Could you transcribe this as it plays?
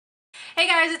Hey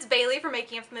guys, it's Bailey from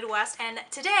Making Up the Midwest, and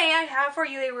today I have for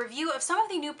you a review of some of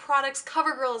the new products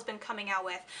CoverGirl has been coming out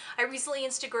with. I recently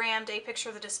Instagrammed a picture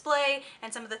of the display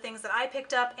and some of the things that I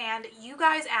picked up, and you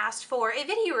guys asked for a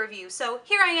video review. So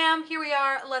here I am, here we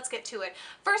are, let's get to it.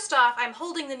 First off, I'm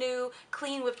holding the new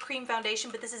Clean Whipped Cream Foundation,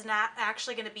 but this is not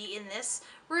actually going to be in this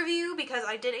review because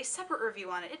I did a separate review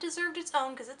on it. It deserved its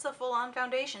own because it's a full-on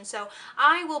foundation. So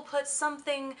I will put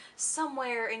something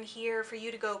somewhere in here for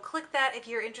you to go click that if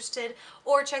you're interested,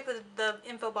 or check the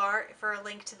info bar for a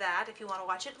link to that if you want to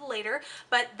watch it later.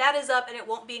 But that is up and it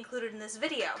won't be included in this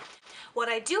video. What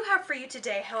I do have for you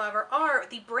today, however, are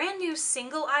the brand new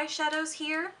single eyeshadows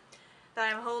here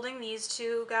that I'm holding, these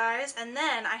two guys, and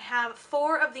then I have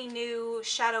 4 of the new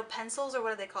shadow pencils, or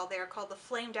what are they called? They are called the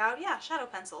Flamed Out, yeah, shadow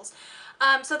pencils.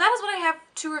 So that is what I have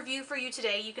to review for you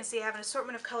today. You can see I have an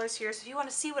assortment of colors here, so if you want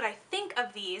to see what I think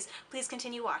of these, please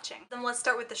continue watching. Then let's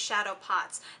start with the shadow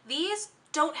pots. These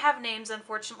don't have names,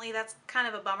 unfortunately. That's kind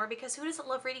of a bummer because who doesn't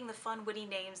love reading the fun, witty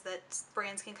names that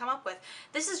brands can come up with?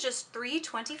 This is just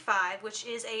 $3.25, which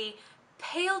is a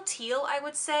pale teal, I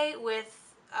would say, with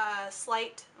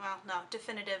slight, well, no,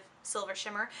 definitive silver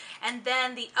shimmer. And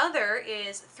then the other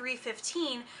is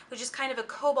 $3.15, which is kind of a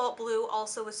cobalt blue,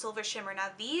 also with silver shimmer. Now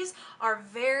these are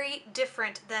very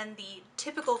different than the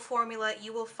typical formula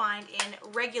you will find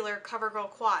in regular CoverGirl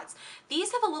quads.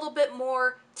 These have a little bit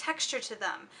more texture to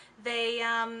them.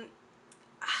 They're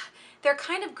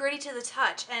kind of gritty to the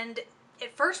touch, and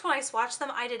at first when I swatched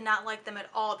them, I did not like them at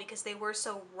all because they were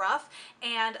so rough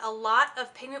and a lot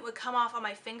of pigment would come off on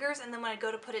my fingers, and then when I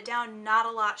go to put it down, not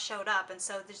a lot showed up, and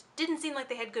so this didn't seem like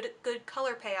they had good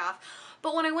color payoff.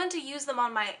 But when I went to use them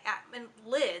on my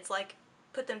lids, like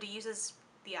put them to use as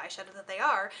the eyeshadow that they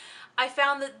are, I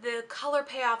found that the color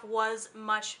payoff was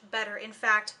much better. In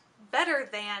fact, better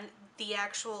than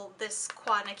this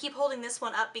quad. And I keep holding this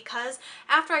one up because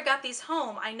after I got these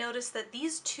home, I noticed that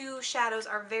these two shadows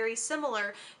are very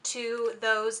similar to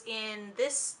those in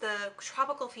the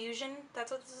Tropical Fusion. That's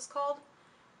what this is called?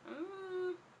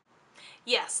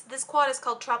 Yes, this quad is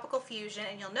called Tropical Fusion,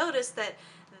 and you'll notice that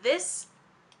this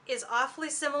is awfully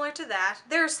similar to that.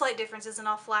 There are slight differences, and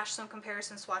I'll flash some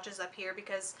comparison swatches up here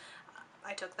because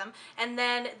I took them. And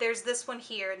then there's this one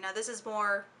here. Now this is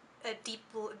more a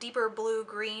deeper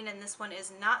blue-green, and this one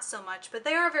is not so much, but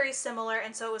they are very similar,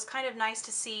 and so it was kind of nice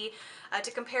to see, to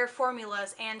compare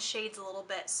formulas and shades a little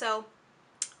bit. So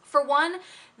for one,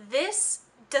 this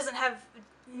doesn't have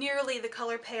nearly the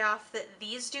color payoff that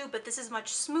these do, but this is much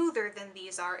smoother than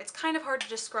these are. It's kind of hard to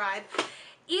describe.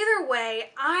 Either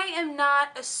way, I am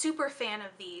not a super fan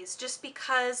of these, just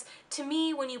because to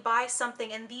me when you buy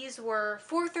something, and these were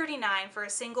 $4.39 for a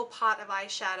single pot of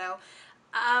eyeshadow,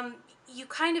 you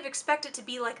kind of expect it to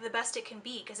be like the best it can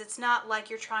be, because it's not like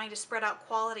you're trying to spread out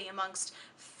quality amongst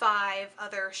 5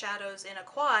 other shadows in a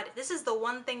quad. This is the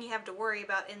one thing you have to worry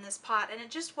about in this pot, and it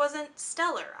just wasn't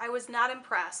stellar. I was not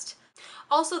impressed.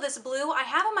 Also, this blue I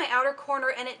have on my outer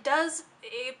corner, and it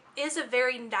is a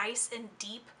very nice and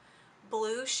deep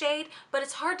blue shade, but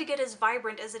it's hard to get as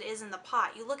vibrant as it is in the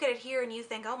pot. You look at it here and you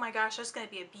think, oh my gosh, there's going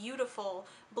to be a beautiful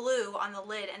blue on the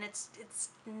lid, and it's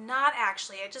not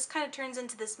actually. It just kind of turns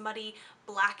into this muddy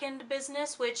blackened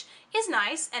business, which is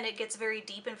nice, and it gets very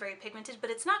deep and very pigmented, but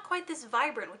it's not quite this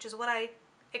vibrant, which is what I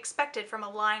expected from a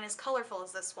line as colorful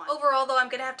as this one. Overall though, I'm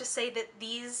gonna have to say that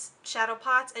these shadow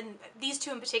pots, and these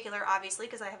two in particular obviously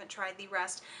because I haven't tried the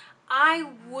rest, I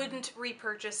wouldn't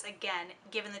repurchase again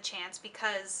given the chance,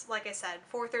 because like I said,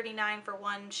 $4.39 for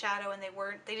one shadow, and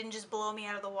they didn't just blow me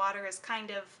out of the water, is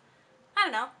kind of, I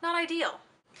don't know, not ideal.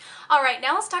 Alright,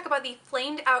 now let's talk about the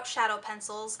Flamed Out shadow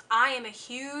pencils. I am a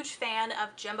huge fan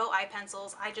of jumbo eye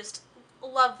pencils. I just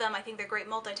love them. I think they're great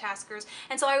multitaskers,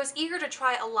 and so I was eager to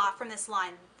try a lot from this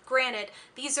line. Granted,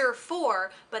 these are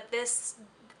 4, but this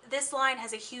line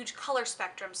has a huge color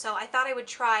spectrum, so I thought I would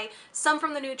try some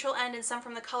from the neutral end and some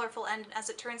from the colorful end, and as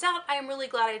it turns out, I am really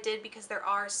glad I did, because there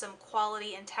are some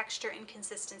quality and texture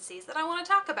inconsistencies that I want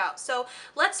to talk about. So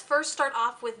let's first start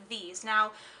off with these.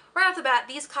 Now, right off the bat,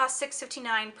 these cost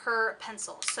 $6.59 per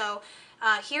pencil. So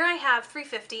here I have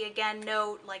 $3.50, again,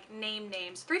 no like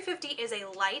names. $3.50 is a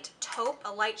light taupe,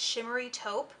 a light shimmery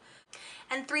taupe,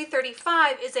 and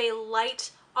 $3.35 is a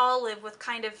light olive with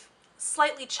kind of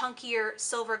slightly chunkier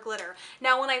silver glitter.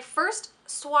 Now when I first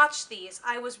swatched these,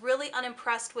 I was really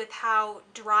unimpressed with how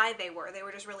dry they were. They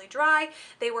were just really dry.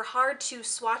 They were hard to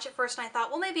swatch at first, and I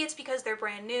thought, well, maybe it's because they're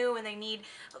brand new and they need,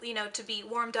 you know, to be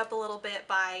warmed up a little bit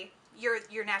by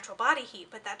your natural body heat,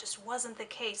 but that just wasn't the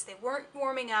case. They weren't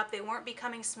warming up, they weren't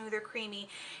becoming smooth or creamy,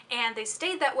 and they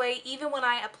stayed that way even when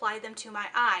I applied them to my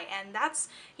eye. And that's,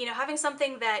 you know, having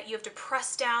something that you have to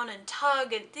press down and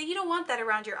tug, and you don't want that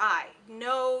around your eye.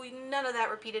 No, none of that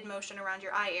repeated motion around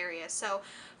your eye area. So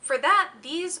for that,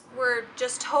 these were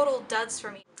just total duds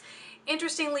for me.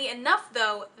 Interestingly enough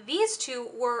though, these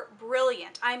two were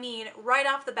brilliant. I mean, right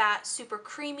off the bat, super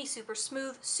creamy, super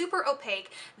smooth, super opaque.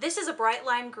 This is a bright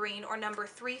lime green, or number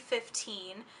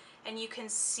 315, and you can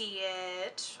see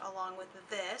it along with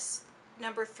this.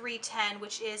 Number 310,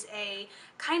 which is a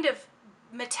kind of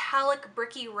metallic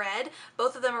bricky red.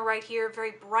 Both of them are right here,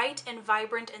 very bright and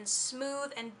vibrant and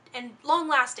smooth and long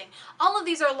lasting. All of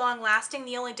these are long lasting.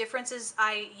 The only difference is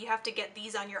you have to get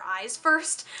these on your eyes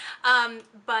first,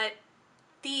 but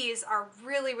these are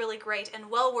really, really great and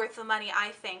well worth the money, I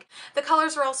think. The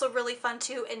colors are also really fun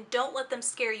too, and don't let them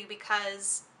scare you,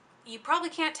 because you probably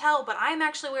can't tell, but I'm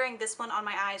actually wearing this one on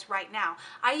my eyes right now.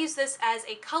 I use this as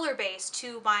a color base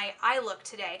to my eye look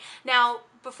today. Now,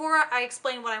 before I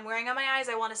explain what I'm wearing on my eyes,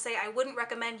 I want to say I wouldn't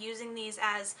recommend using these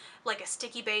as like a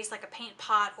sticky base, like a paint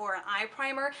pot or an eye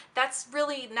primer. That's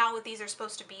really not what these are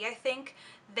supposed to be, I think.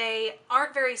 They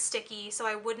aren't very sticky, so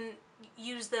I wouldn't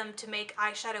use them to make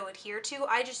eyeshadow adhere to.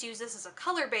 I just use this as a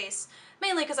color base,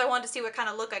 mainly because I wanted to see what kind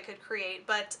of look I could create.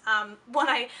 But when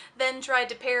I then tried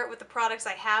to pair it with the products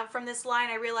I have from this line,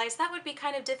 I realized that would be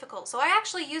kind of difficult. So I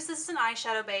actually used this as an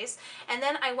eyeshadow base, and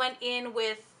then I went in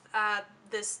with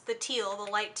the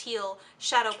light teal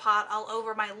shadow pot all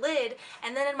over my lid,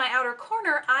 and then in my outer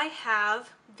corner I have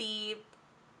the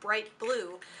bright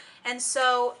blue. And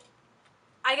so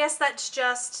I guess that's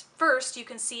just, first you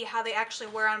can see how they actually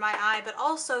wear on my eye, but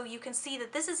also you can see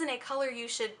that this isn't a color you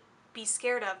should be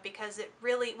scared of, because it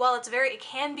really, while it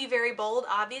can be very bold,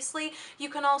 obviously, you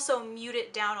can also mute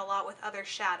it down a lot with other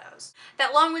shadows.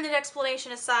 That long-winded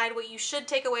explanation aside, what you should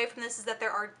take away from this is that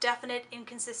there are definite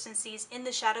inconsistencies in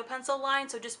the shadow pencil line,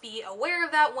 so just be aware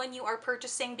of that when you are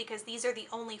purchasing, because these are the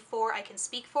only four I can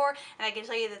speak for, and I can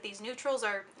tell you that these neutrals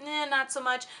are not so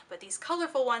much, but these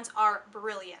colorful ones are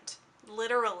brilliant.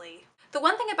 Literally. The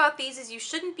one thing about these is you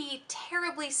shouldn't be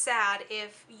terribly sad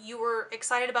if you were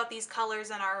excited about these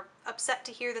colors and are upset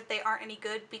to hear that they aren't any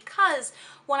good, because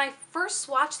when I first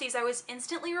swatched these, I was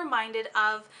instantly reminded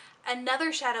of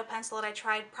another shadow pencil that I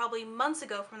tried probably months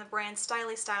ago from the brand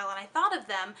Styly Style, and I thought of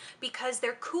them because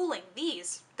they're cooling.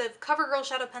 The CoverGirl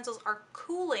shadow pencils are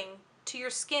cooling to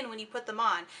your skin when you put them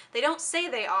on. They don't say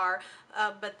they are,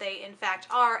 but they in fact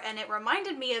are, and it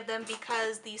reminded me of them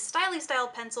because the Styly Style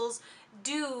pencils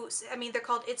they're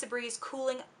called It's a Breeze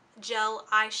Cooling Gel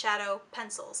Eyeshadow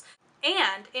Pencils.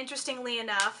 And interestingly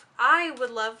enough, I would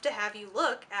love to have you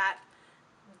look at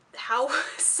how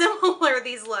similar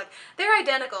these look. They're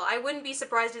identical. I wouldn't be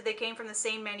surprised if they came from the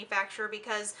same manufacturer,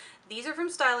 because these are from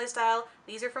Styly Style,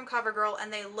 these are from CoverGirl,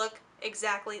 and they look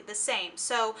exactly the same.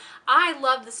 So I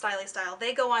love the Styly Style.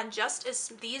 They go on just as,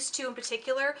 these two in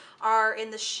particular are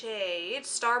in the shade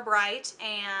Star Bright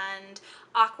and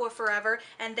Aqua Forever,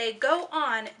 and they go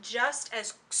on just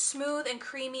as smooth and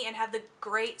creamy and have the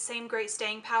same great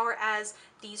staying power as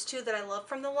these two that I love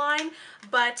from the line.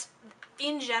 But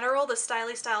in general, the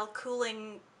Styly Style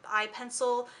cooling eye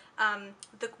pencil,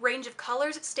 the range of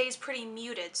colors, it stays pretty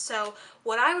muted. So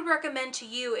what I would recommend to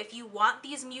you if you want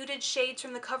these muted shades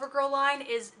from the CoverGirl line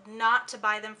is not to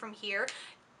buy them from here.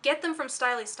 Get them from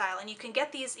Styly Style, and you can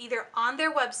get these either on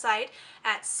their website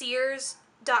at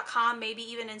Sears.com, maybe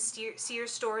even in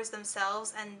Sears stores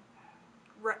themselves. And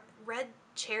Red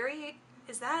Cherry,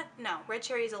 is that? No, Red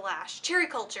Cherry is a lash. Cherry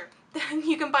Culture.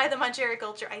 You can buy them on Cherry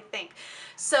Culture, I think.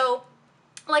 So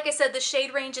like I said, the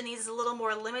shade range in these is a little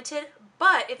more limited,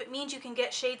 but if it means you can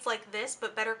get shades like this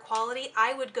but better quality,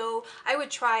 I would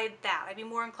try that. I'd be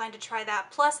more inclined to try that.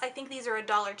 Plus, I think these are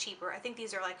 $1 cheaper. I think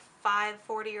these are like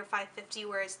 $5.40 or $5.50,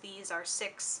 whereas these are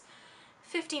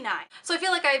 $6.59. So I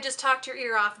feel like I've just talked your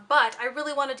ear off, but I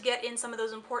really wanted to get in some of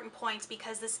those important points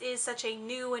because this is such a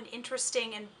new and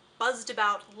interesting and buzzed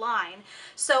about line.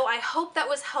 So I hope that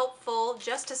was helpful.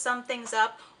 Just to sum things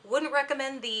up, wouldn't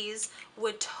recommend these,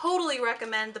 would totally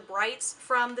recommend the brights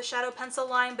from the shadow pencil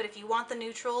line, but if you want the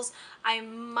neutrals, I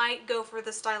might go for the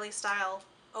Styly Style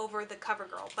over the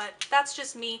CoverGirl, but that's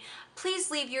just me. Please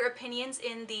leave your opinions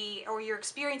or your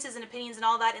experiences and opinions and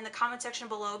all that in the comment section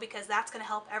below, because that's going to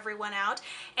help everyone out.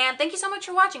 And thank you so much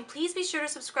for watching. Please be sure to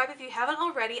subscribe if you haven't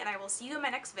already, and I will see you in my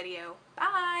next video.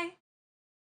 Bye!